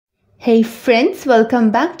Hey friends, welcome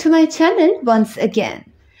back to my channel once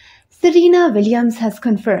again. Serena Williams has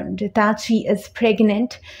confirmed that she is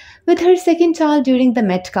pregnant with her second child during the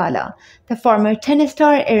Met Gala. The former tennis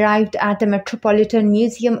star arrived at the Metropolitan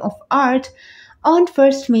Museum of Art on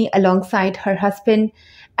 1st May alongside her husband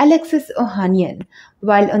Alexis Ohanian.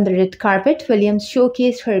 While on the red carpet, Williams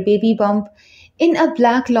showcased her baby bump in a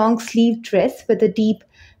black long-sleeved dress with a deep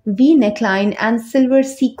V neckline and silver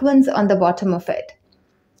sequins on the bottom of it.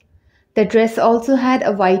 The dress also had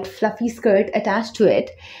a white fluffy skirt attached to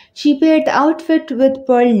it. She paired the outfit with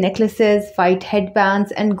pearl necklaces, white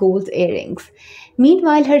headbands, and gold earrings.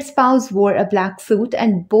 Meanwhile, her spouse wore a black suit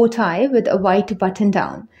and bow tie with a white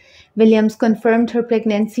button-down. Williams confirmed her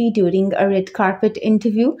pregnancy during a red carpet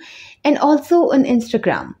interview and also on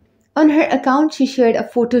Instagram. On her account, she shared a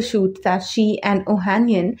photo shoot that she and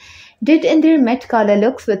Ohanian did in their Met Gala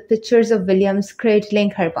looks with pictures of Williams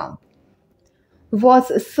cradling her bump.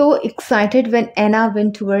 Was so excited when Anna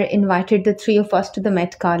Wintour invited the three of us to the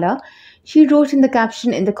Met Gala. She wrote in the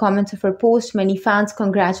caption in the comments of her post, many fans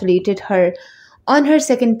congratulated her on her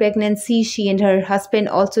second pregnancy. She and her husband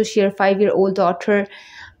also share a 5-year-old daughter,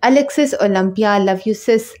 Alexis Olympia. Love you,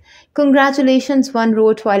 sis. Congratulations, one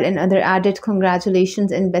wrote, while another added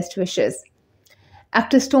congratulations and best wishes.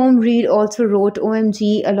 Actor Storm Reed also wrote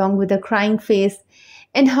OMG along with a crying face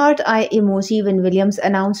and heart eye emoji when Williams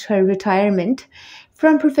announced her retirement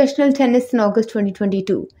from professional tennis in August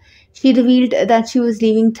 2022. She revealed that she was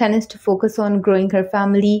leaving tennis to focus on growing her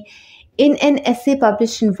family. In an essay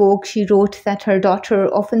published in Vogue, she wrote that her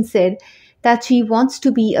daughter often said that she wants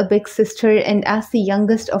to be a big sister, and as the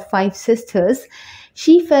youngest of 5 sisters,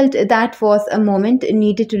 she felt that was a moment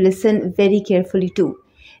needed to listen very carefully to.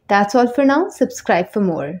 That's all for now. Subscribe for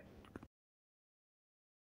more.